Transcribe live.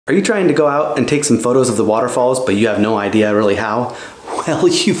Are you trying to go out and take some photos of the waterfalls, but you have no idea really how? Well,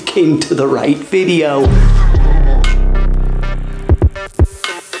 you've came to the right video.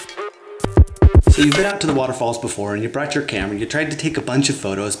 So you've been out to the waterfalls before and you brought your camera, you tried to take a bunch of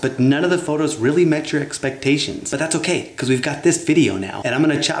photos, but none of the photos really met your expectations. But that's okay, because we've got this video now, and I'm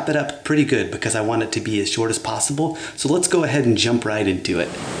gonna chop it up pretty good because I want it to be as short as possible. So let's go ahead and jump right into it.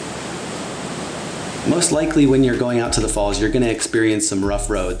 Most likely when you're going out to the falls, you're gonna experience some rough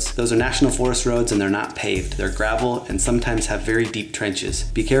roads. Those are national forest roads and they're not paved. They're gravel and sometimes have very deep trenches.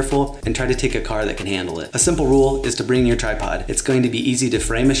 Be careful and try to take a car that can handle it. A simple rule is to bring your tripod. It's going to be easy to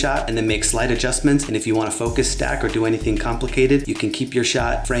frame a shot and then make slight adjustments. And if you want to focus stack or do anything complicated, you can keep your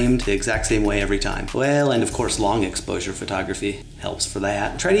shot framed the exact same way every time. Well, and of course, long exposure photography helps for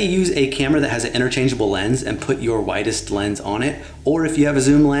that. Try to use a camera that has an interchangeable lens and put your widest lens on it. Or if you have a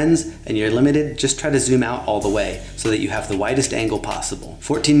zoom lens and you're limited, just try to zoom out all the way so that you have the widest angle possible.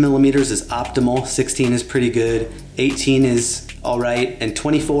 14 millimeters is optimal, 16 is pretty good, 18 is all right, and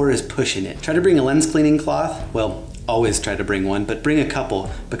 24 is pushing it. Try to bring a lens cleaning cloth. Well, always try to bring one, but bring a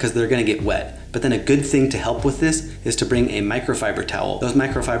couple because they're gonna get wet. But then a good thing to help with this is to bring a microfiber towel. Those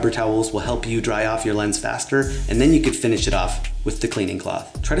microfiber towels will help you dry off your lens faster, and then you could finish it off with the cleaning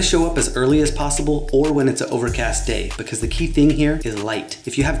cloth. Try to show up as early as possible or when it's an overcast day, because the key thing here is light.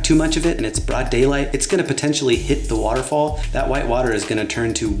 If you have too much of it and it's broad daylight, it's gonna potentially hit the waterfall. That white water is gonna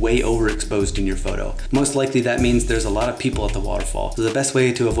turn to way overexposed in your photo. Most likely that means there's a lot of people at the waterfall. So the best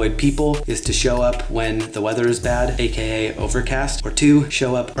way to avoid people is to show up when the weather is bad, AKA overcast, or 2,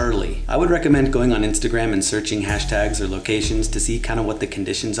 show up early. I would recommend going on Instagram and searching hashtags or locations to see kind of what the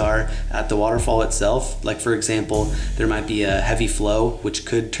conditions are at the waterfall itself. Like for example, there might be a heavy flow, which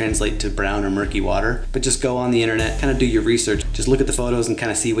could translate to brown or murky water, but just go on the internet, kind of do your research, just look at the photos and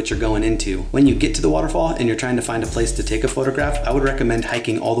kind of see what you're going into. When you get to the waterfall and you're trying to find a place to take a photograph, I would recommend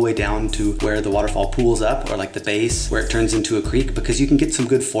hiking all the way down to where the waterfall pools up, or like the base where it turns into a creek, because you can get some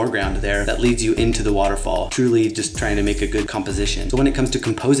good foreground there that leads you into the waterfall, truly just trying to make a good composition. So when it comes to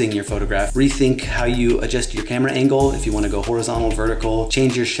composing your photograph, rethink how you adjust your camera angle. If you want to go horizontal, vertical,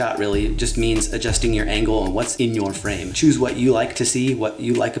 change your shot. Really, it just means adjusting your angle and what's in your frame. Choose what you like to see, what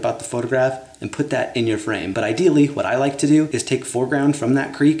you like about the photograph, and put that in your frame. But ideally, what I like to do is take foreground from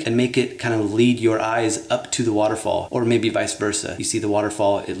that creek and make it kind of lead your eyes up to the waterfall, or maybe vice versa. You see the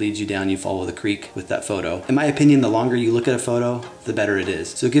waterfall, it leads you down, you follow the creek with that photo. In my opinion, the longer you look at a photo, the better it is.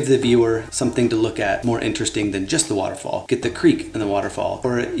 So give the viewer something to look at more interesting than just the waterfall. Get the creek and the waterfall,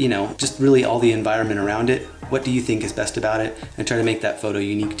 or you know, just really all the environment around it. What do you think is best about it? And try to make that photo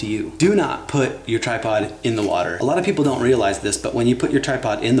unique to you. Do not put your tripod in the water. A lot of people don't realize this, but when you put your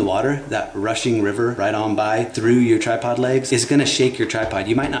tripod in the water, that rushing river right on by through your tripod legs is gonna shake your tripod.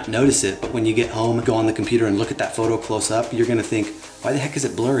 You might not notice it, but when you get home, go on the computer and look at that photo close up, you're gonna think, why the heck is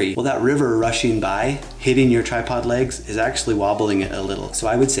it blurry? Well, that river rushing by, hitting your tripod legs, is actually wobbling it a little. So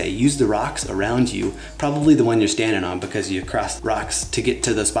I would say use the rocks around you, probably the one you're standing on because you crossed rocks to get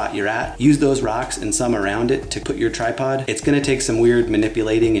to the spot you're at. Use those rocks and some around it to put your tripod. It's gonna take some weird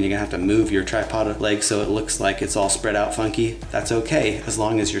manipulating and you're gonna have to move your tripod leg so it looks like it's all spread out funky. That's okay, as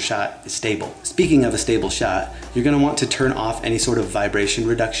long as your shot is stable. Speaking of a stable shot, you're gonna want to turn off any sort of vibration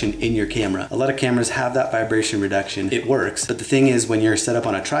reduction in your camera. A lot of cameras have that vibration reduction. It works, but the thing is, when you're set up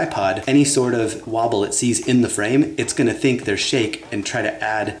on a tripod, any sort of wobble it sees in the frame, it's gonna think there's shake and try to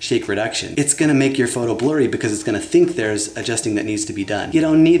add shake reduction. It's gonna make your photo blurry because it's gonna think there's adjusting that needs to be done. You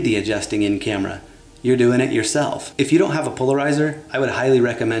don't need the adjusting in camera. You're doing it yourself. If you don't have a polarizer, I would highly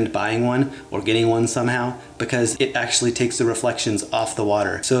recommend buying one or getting one somehow, because it actually takes the reflections off the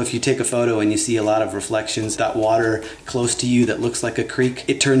water. So if you take a photo and you see a lot of reflections, that water close to you that looks like a creek,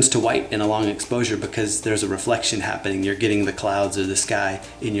 it turns to white in a long exposure because there's a reflection happening. You're getting the clouds or the sky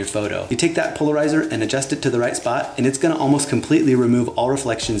in your photo. You take that polarizer and adjust it to the right spot, and it's gonna almost completely remove all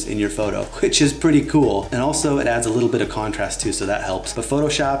reflections in your photo, which is pretty cool. And also it adds a little bit of contrast too, so that helps. But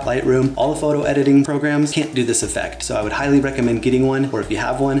Photoshop, Lightroom, all the photo editing programs can't do this effect. So I would highly recommend getting one, or if you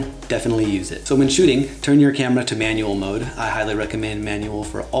have one, definitely use it. So when shooting, turn your camera to manual mode. I highly recommend manual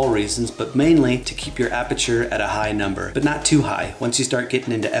for all reasons, but mainly to keep your aperture at a high number, but not too high. Once you start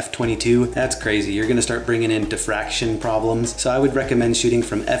getting into f/22, that's crazy. You're gonna start bringing in diffraction problems. So I would recommend shooting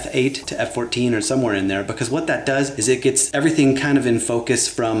from f8 to f14 or somewhere in there, because what that does is it gets everything kind of in focus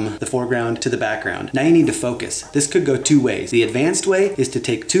from the foreground to the background. Now you need to focus. This could go two ways. The advanced way is to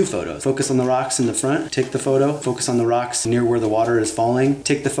take two photos. Focus on the rocks in the front, take the photo, focus on the rocks near where the water is falling,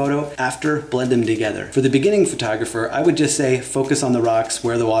 take the photo, after, blend them together. For the beginning photographer, I would just say focus on the rocks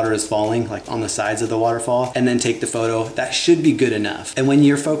where the water is falling, like on the sides of the waterfall, and then take the photo. That should be good enough. And when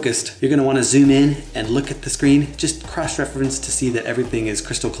you're focused, you're gonna wanna zoom in and look at the screen, just cross-reference to see that everything is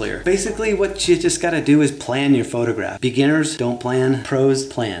crystal clear. Basically, what you just gotta do is plan your photograph. Beginners don't plan, pros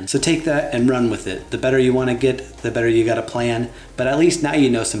plan. So take that and run with it. The better you wanna get, the better you gotta plan, but at least now you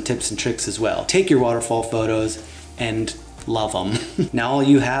know some tips and tricks as well. Take your waterfall photos and love them. Now all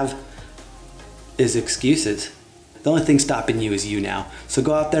you have is excuses. The only thing stopping you is you now. So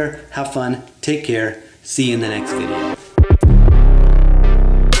go out there, have fun, take care, see you in the next video.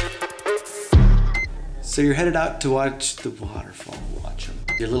 So you're headed out to watch the waterfall. Watch them.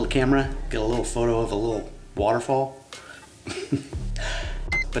 Your little camera, get a little photo of a little waterfall.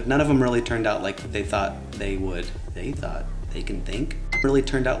 But none of them really turned out like they thought they would. They thought they can think. Really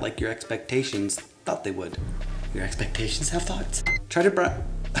turned out like your expectations thought they would. Your expectations have thoughts. Try to bring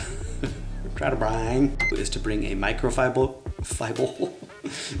is to bring a microfiber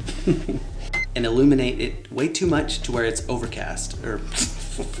and illuminate it way too much to where it's overcast or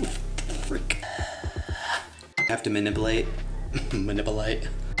freak. Have to manipulate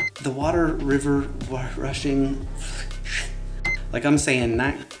the water river rushing, like I'm saying,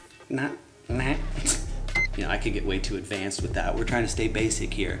 not. You know, I could get way too advanced with that. We're trying to stay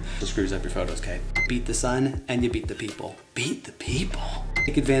basic here. It screws up your photos, okay? Beat the sun and you beat the people. Beat the people.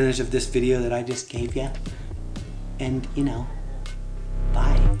 Take advantage of this video that I just gave you and, you know,